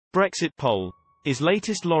Brexit poll. Is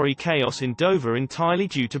latest lorry chaos in Dover entirely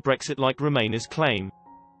due to Brexit, like Remainers claim?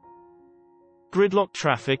 Gridlocked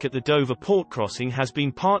traffic at the Dover port crossing has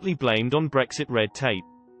been partly blamed on Brexit red tape.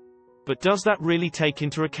 But does that really take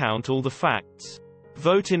into account all the facts?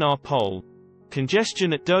 Vote in our poll.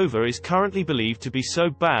 Congestion at Dover is currently believed to be so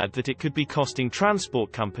bad that it could be costing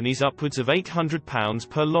transport companies upwards of £800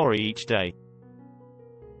 per lorry each day.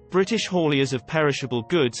 British hauliers of perishable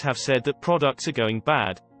goods have said that products are going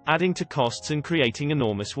bad, adding to costs and creating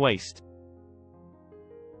enormous waste.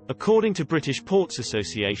 According to British Ports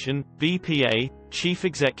Association, BPA, Chief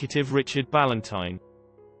Executive Richard Ballantyne,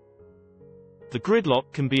 the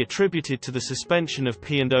gridlock can be attributed to the suspension of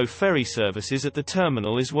P&O ferry services at the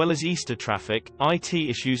terminal as well as Easter traffic, IT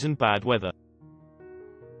issues and bad weather.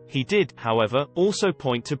 He did, however, also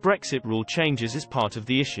point to Brexit rule changes as part of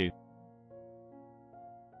the issue.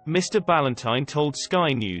 Mr. Ballantyne told Sky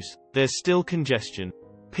News, "There's still congestion.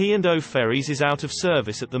 P&O ferries is out of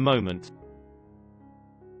service at the moment,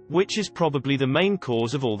 which is probably the main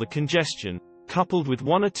cause of all the congestion, coupled with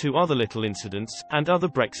one or two other little incidents, and other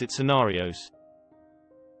Brexit scenarios.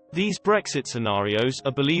 These Brexit scenarios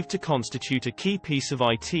are believed to constitute a key piece of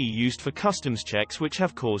IT used for customs checks which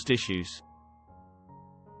have caused issues.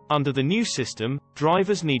 Under the new system,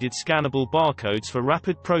 drivers needed scannable barcodes for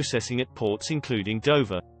rapid processing at ports including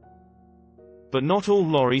Dover. But not all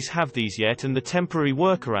lorries have these yet, and the temporary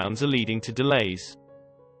workarounds are leading to delays."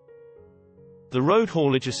 The Road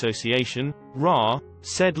Haulage Association, RAA,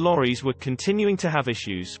 said lorries were continuing to have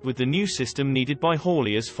issues with the new system needed by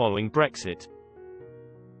hauliers following Brexit.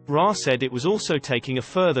 RAA said it was also taking a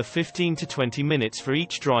further 15 to 20 minutes for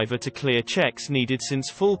each driver to clear checks needed since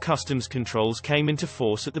full customs controls came into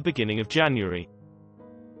force at the beginning of January.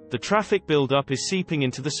 The traffic build-up is seeping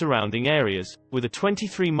into the surrounding areas, with a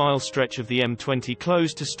 23-mile stretch of the M20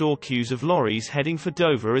 closed to store queues of lorries heading for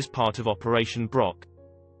Dover as part of Operation Brock,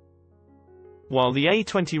 while the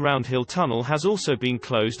A20 Roundhill Tunnel has also been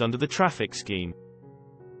closed under the traffic scheme.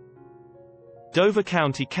 Dover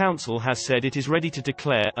County Council has said it is ready to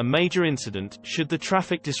declare a major incident should the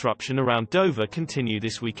traffic disruption around Dover continue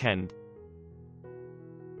this weekend.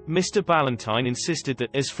 Mr. Ballantyne insisted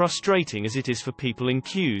that, as frustrating as it is for people in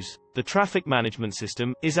queues, the traffic management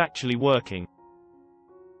system is actually working.